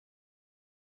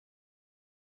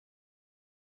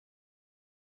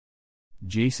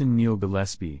Jason Neil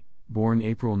Gillespie, born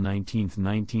April 19,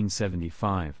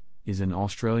 1975, is an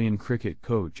Australian cricket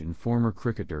coach and former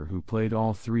cricketer who played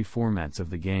all three formats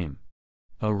of the game.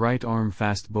 A right-arm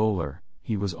fast bowler,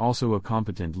 he was also a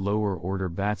competent lower-order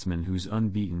batsman whose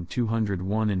unbeaten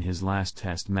 201 in his last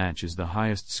Test match is the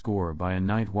highest score by a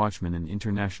night watchman in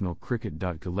international cricket.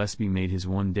 Gillespie made his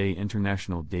one-day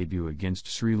international debut against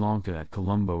Sri Lanka at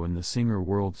Colombo in the Singer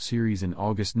World Series in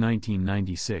August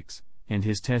 1996, and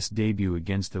his Test debut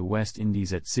against the West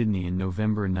Indies at Sydney in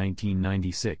November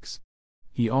 1996.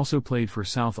 He also played for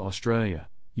South Australia,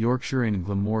 Yorkshire and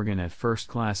Glamorgan at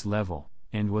first-class level,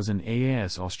 and was an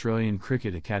AAS Australian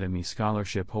Cricket Academy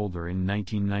scholarship holder in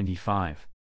 1995.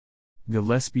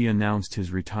 Gillespie announced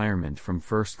his retirement from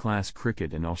first-class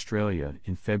cricket in Australia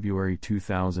in February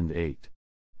 2008.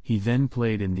 He then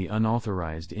played in the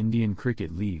unauthorised Indian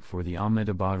Cricket League for the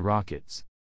Ahmedabad Rockets.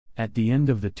 At the end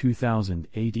of the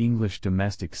 2008 English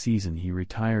domestic season he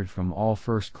retired from all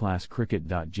first-class cricket.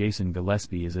 Jason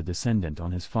Gillespie is a descendant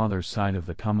on his father's side of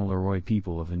the Kamilaroi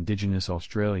people of Indigenous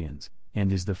Australians,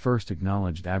 and is the first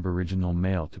acknowledged Aboriginal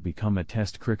male to become a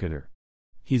Test cricketer.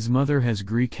 His mother has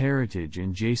Greek heritage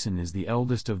and Jason is the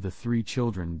eldest of the three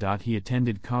children. He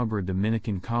attended Cabra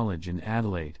Dominican College in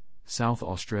Adelaide, South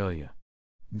Australia.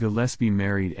 Gillespie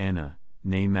married Anna,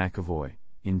 née McAvoy,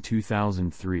 in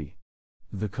 2003.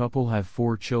 The couple have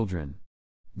 4 children.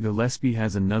 Gillespie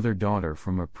has another daughter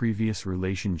from a previous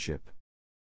relationship.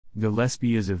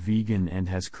 Gillespie is a vegan and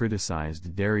has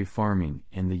criticized dairy farming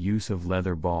and the use of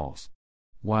leather balls.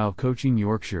 While coaching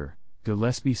Yorkshire,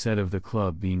 Gillespie said of the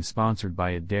club being sponsored by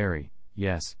a dairy,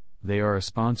 "Yes, they are a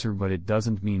sponsor, but it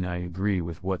doesn't mean I agree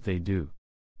with what they do.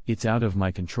 It's out of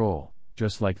my control,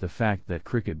 just like the fact that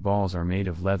cricket balls are made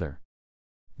of leather."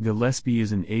 Gillespie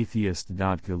is an atheist.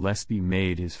 Gillespie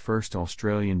made his first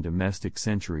Australian domestic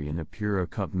century in a Pura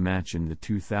Cup match in the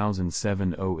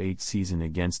 2007-08 season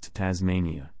against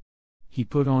Tasmania. He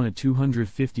put on a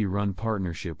 250-run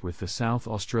partnership with the South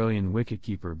Australian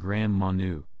wicketkeeper Graham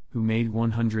Manu, who made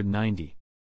 190.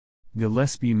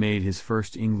 Gillespie made his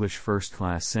first English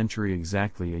first-class century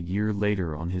exactly a year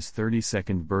later on his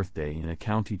 32nd birthday in a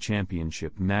county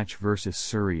championship match versus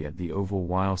Surrey at the Oval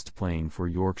whilst playing for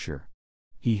Yorkshire.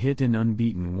 He hit an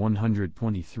unbeaten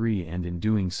 123 and in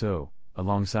doing so,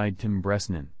 alongside Tim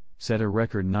Bresnan, set a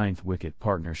record 9th wicket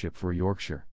partnership for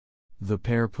Yorkshire. The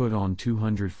pair put on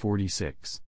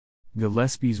 246.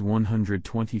 Gillespie's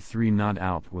 123 not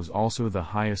out was also the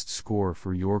highest score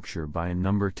for Yorkshire by a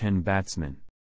number 10 batsman.